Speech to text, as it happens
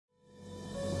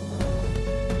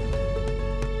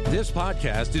This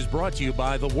podcast is brought to you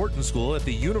by the Wharton School at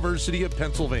the University of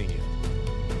Pennsylvania.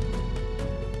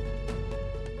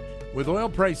 With oil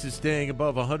prices staying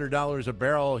above $100 a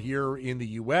barrel here in the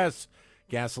U.S.,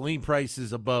 gasoline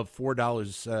prices above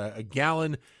 $4 a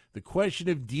gallon, the question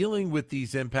of dealing with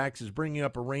these impacts is bringing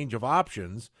up a range of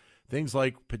options, things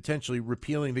like potentially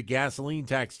repealing the gasoline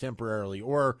tax temporarily,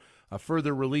 or a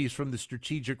further release from the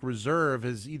strategic reserve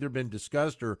has either been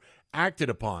discussed or acted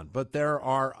upon. But there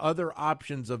are other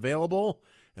options available,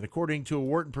 and according to a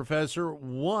Wharton professor,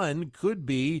 one could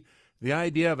be the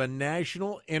idea of a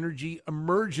national energy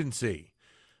emergency.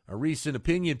 A recent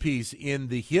opinion piece in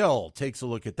The Hill takes a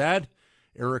look at that.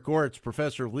 Eric Orts,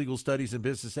 professor of legal studies and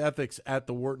business ethics at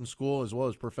the Wharton School, as well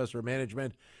as professor of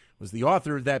management, was the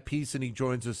author of that piece, and he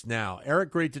joins us now.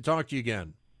 Eric, great to talk to you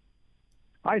again.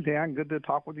 Hi, Dan. Good to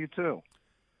talk with you, too.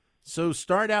 So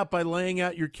start out by laying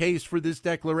out your case for this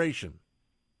declaration.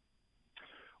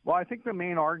 Well, I think the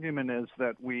main argument is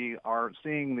that we are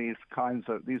seeing these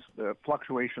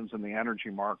fluctuations in the energy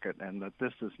market, and that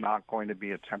this is not going to be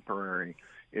a temporary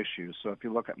issue. So if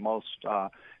you look at most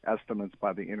estimates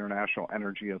by the International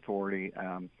Energy Authority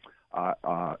and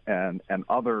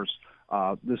others,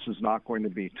 this is not going to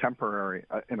be temporary.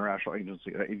 International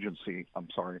agency.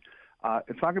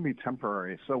 It's not going to be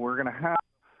temporary. So we're going to have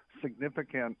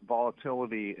significant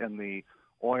volatility in the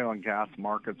oil and gas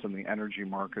markets and the energy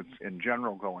markets in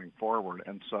general going forward.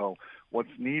 And so what's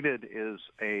needed is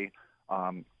a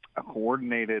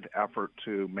coordinated effort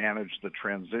to manage the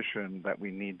transition that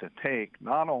we need to take,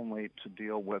 not only to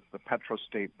deal with the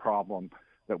petrostate problem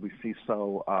that we see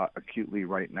so acutely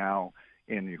right now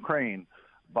in Ukraine,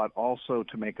 but also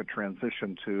to make a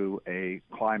transition to a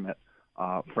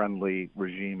climate-friendly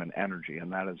regime and energy.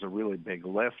 And that is a really big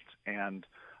lift. And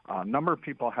a number of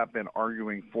people have been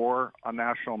arguing for a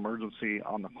national emergency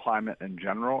on the climate in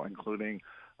general, including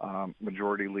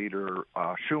Majority Leader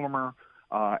Schumer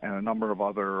and a number of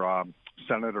other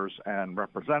senators and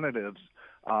representatives.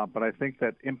 But I think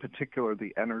that in particular,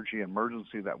 the energy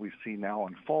emergency that we see now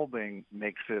unfolding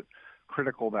makes it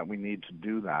critical that we need to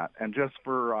do that. And just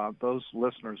for those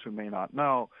listeners who may not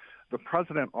know, the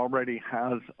president already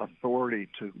has authority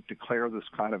to declare this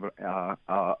kind of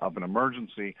an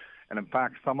emergency. And in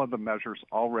fact, some of the measures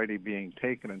already being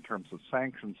taken in terms of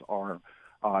sanctions are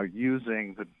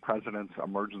using the president's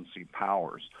emergency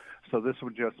powers. So this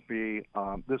would be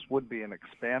an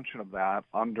expansion of that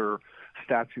under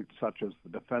statutes such as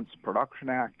the Defense Production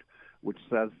Act, which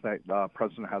says that the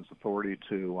president has authority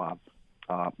to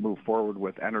move forward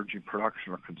with energy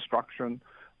production or construction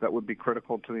that would be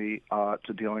critical to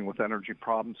dealing with energy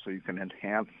problems. So you can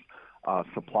enhance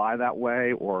supply that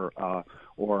way, or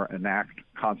enact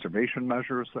conservation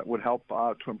measures that would help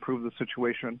to improve the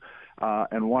situation.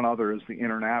 And one other is the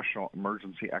International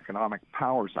Emergency Economic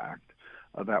Powers Act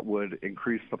that would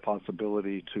increase the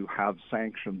possibility to have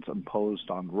sanctions imposed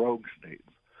on rogue states.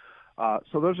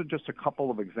 So those are just a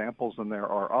couple of examples, and there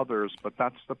are others, but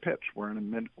that's the pitch. We're in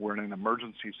an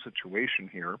emergency situation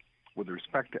here with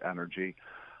respect to energy.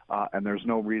 And there's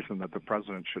no reason that the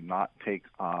president should not take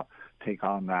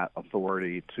on that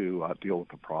authority to deal with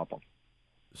the problem.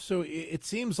 So it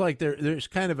seems like there's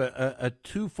kind of a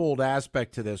twofold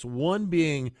aspect to this. One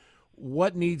being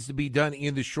what needs to be done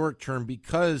in the short term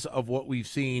because of what we've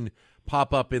seen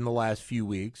pop up in the last few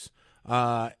weeks,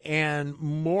 and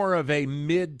more of a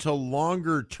mid to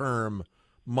longer term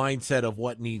mindset of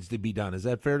what needs to be done. Is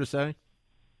that fair to say?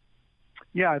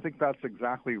 Yeah, I think that's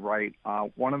exactly right.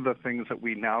 One of the things that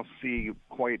we now see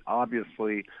quite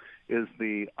obviously is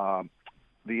the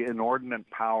inordinate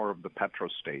power of the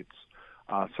petrostates.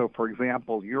 So, for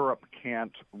example, Europe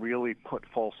can't really put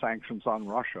full sanctions on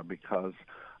Russia because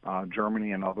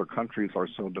Germany and other countries are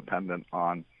so dependent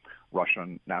on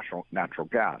Russian natural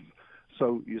gas.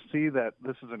 So you see that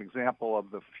this is an example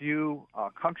of the few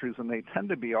countries, and they tend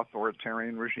to be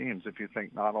authoritarian regimes, if you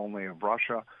think not only of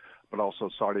Russia, but also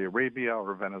Saudi Arabia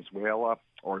or Venezuela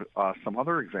or some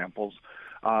other examples.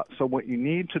 So what you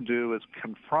need to do is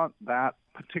confront that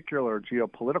particular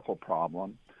geopolitical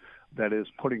problem that is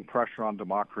putting pressure on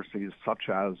democracies such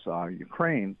as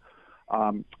Ukraine,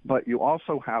 but you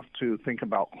also have to think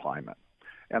about climate.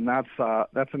 And that's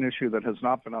an issue that has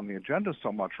not been on the agenda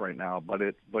so much right now, but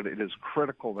it is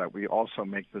critical that we also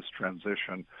make this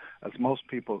transition, as most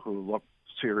people who look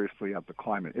seriously at the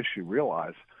climate issue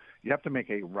realize. You have to make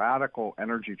a radical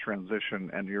energy transition,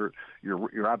 and you're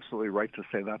absolutely right to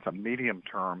say that's a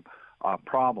medium-term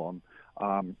problem.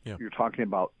 You're talking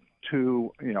about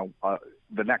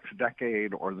the next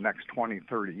decade or the next 20,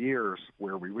 30 years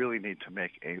where we really need to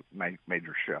make a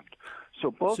major shift. So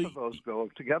both of those go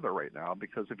together right now,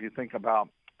 because if you think about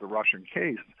the Russian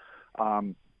case,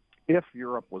 if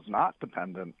Europe was not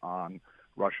dependent on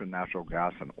Russian natural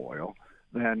gas and oil,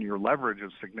 then your leverage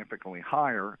is significantly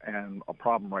higher. And a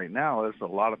problem right now is that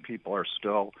a lot of people are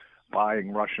still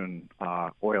buying Russian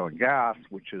oil and gas,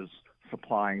 which is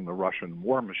supplying the Russian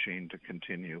war machine to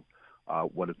continue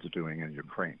what it's doing in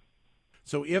Ukraine.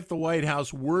 So if the White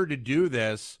House were to do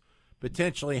this,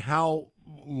 potentially how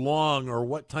long or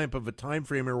what type of a time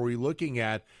frame are we looking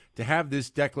at to have this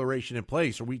declaration in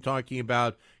place? Are we talking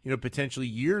about, potentially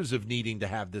years of needing to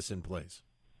have this in place?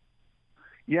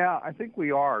 Yeah, I think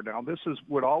we are. Now,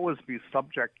 would always be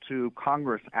subject to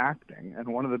Congress acting. And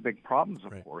one of the big problems,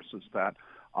 of course, is that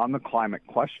on the climate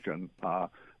question,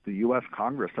 the U.S.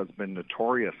 Congress has been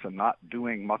notorious in not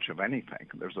doing much of anything.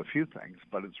 There's a few things,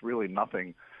 but it's really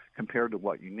nothing compared to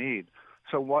what you need.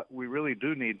 So what we really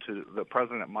do need to, the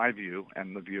president, in my view,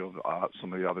 and the view of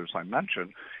some of the others I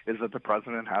mentioned, is that the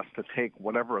president has to take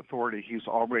whatever authority he's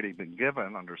already been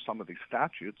given under some of these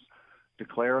statutes,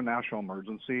 declare a national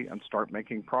emergency, and start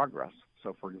making progress.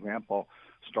 So, for example,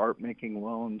 start making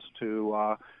loans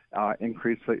to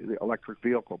increase the electric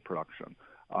vehicle production.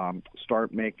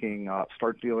 Start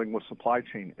dealing with supply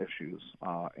chain issues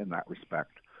in that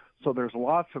respect. So there's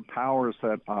lots of powers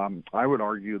that I would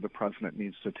argue the president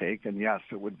needs to take. And yes,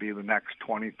 it would be the next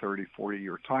 20, 30,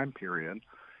 40-year time period.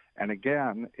 And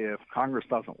again, if Congress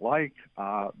doesn't like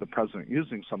the president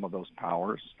using some of those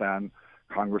powers, then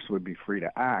Congress would be free to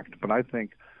act. But I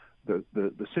think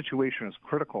the situation is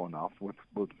critical enough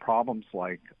with problems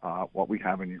like what we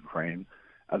have in Ukraine,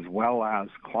 as well as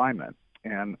climate.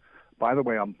 And by the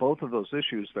way, on both of those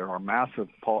issues, there's massive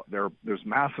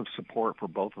support for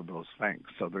both of those things.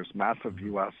 So there's massive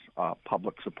U.S.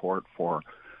 Public support for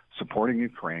supporting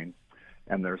Ukraine,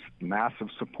 and there's massive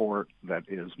support that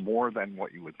is more than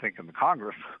what you would think in the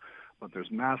Congress, but there's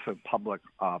massive public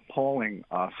polling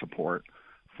support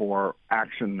for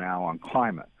action now on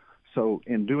climate. So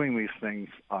in doing these things,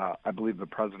 I believe the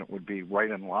president would be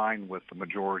right in line with the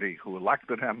majority who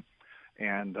elected him.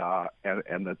 And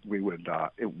that we would,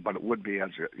 but it would be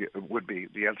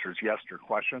the answer is yes to your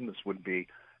question. This would be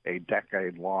a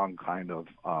decade-long kind of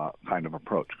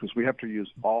approach, because we have to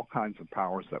use all kinds of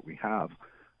powers that we have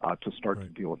to start to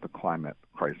deal with the climate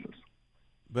crisis.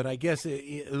 But I guess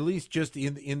at least just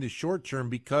in the short term,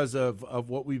 because of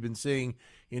what we've been seeing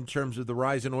in terms of the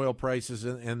rise in oil prices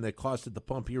and the cost at the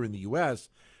pump here in the U.S.,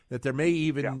 that there may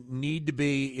even need to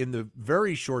be in the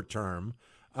very short term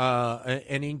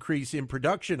an increase in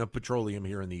production of petroleum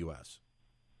here in the U.S.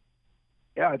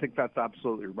 Yeah, I think that's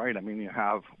absolutely right. I mean,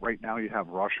 right now you have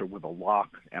Russia with a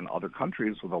lock and other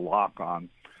countries with a lock on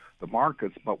the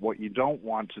markets. But what you don't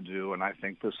want to do, and I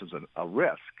think this is a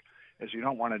risk, is you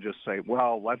don't want to just say,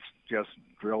 well, let's just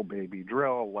drill, baby,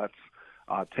 drill. Let's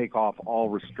take off all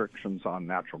restrictions on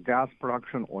natural gas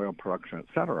production, oil production, et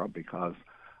cetera, because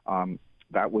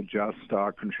that would just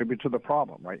contribute to the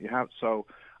problem, right? So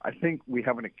I think we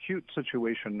have an acute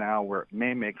situation now where it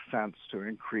may make sense to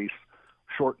increase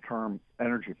short-term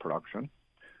energy production.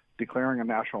 Declaring a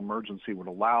national emergency would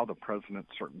allow the president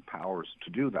certain powers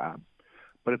to do that.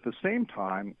 But at the same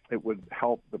time, it would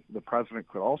help. The president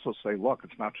could also say, look,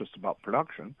 it's not just about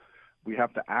production. We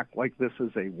have to act like this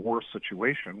is a war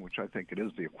situation, which I think it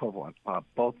is the equivalent.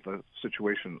 Both the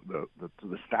situation,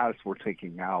 the status we're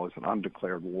taking now is an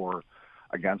undeclared war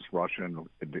against Russia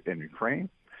and Ukraine.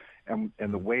 And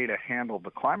the way to handle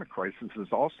the climate crisis is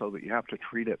also that you have to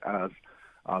treat it as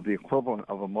the equivalent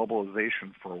of a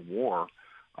mobilization for a war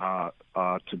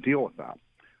to deal with that.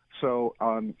 So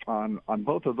on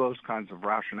both of those kinds of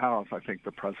rationales, I think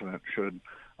the president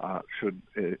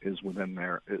is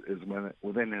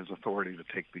within his authority to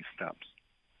take these steps.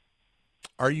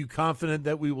 Are you confident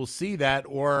that we will see that,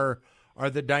 or are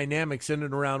the dynamics in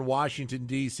and around Washington,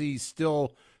 D.C.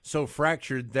 still so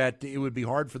fractured that it would be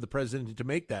hard for the president to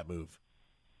make that move?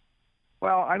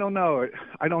 Well, I don't know.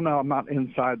 I'm not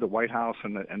inside the White House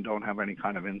and don't have any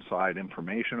kind of inside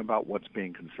information about what's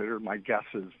being considered. My guess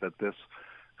is that this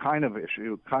kind of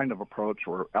issue, kind of approach,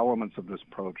 or elements of this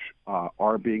approach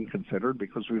are being considered,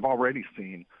 because we've already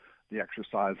seen the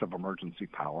exercise of emergency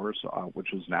powers,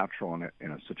 which is natural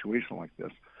in a situation like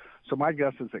this. So my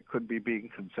guess is it could be being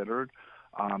considered.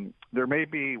 There may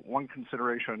be one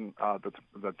consideration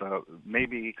that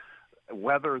maybe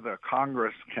whether the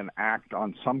Congress can act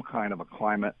on some kind of a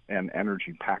climate and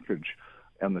energy package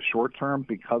in the short term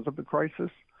because of the crisis.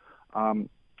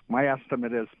 My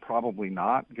estimate is probably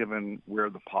not, given where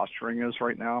the posturing is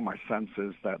right now. My sense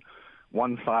is that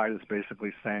one side is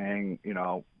basically saying,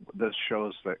 this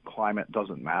shows that climate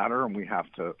doesn't matter, and we have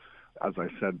to, as I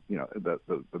said,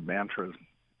 the mantra is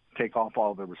take off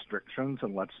all the restrictions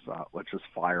and let's just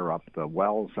fire up the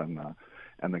wells and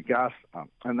and the gas,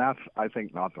 and that's, I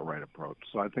think, not the right approach.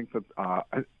 So I think that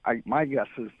my guess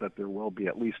is that there will be,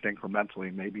 at least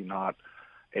incrementally, maybe not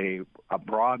a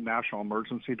broad national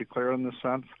emergency declared in this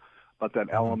sense, but that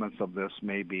elements of this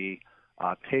may be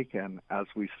taken as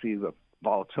we see the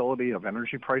volatility of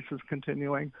energy prices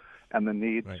continuing and the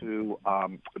need to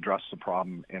address the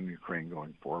problem in Ukraine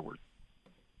going forward.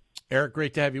 Eric,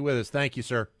 great to have you with us. Thank you,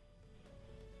 sir.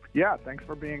 Yeah, thanks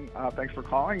for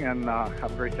calling, and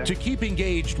have a great day. To keep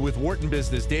engaged with Wharton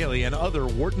Business Daily and other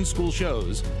Wharton School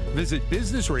shows, visit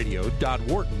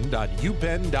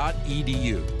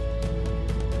businessradio.wharton.upenn.edu.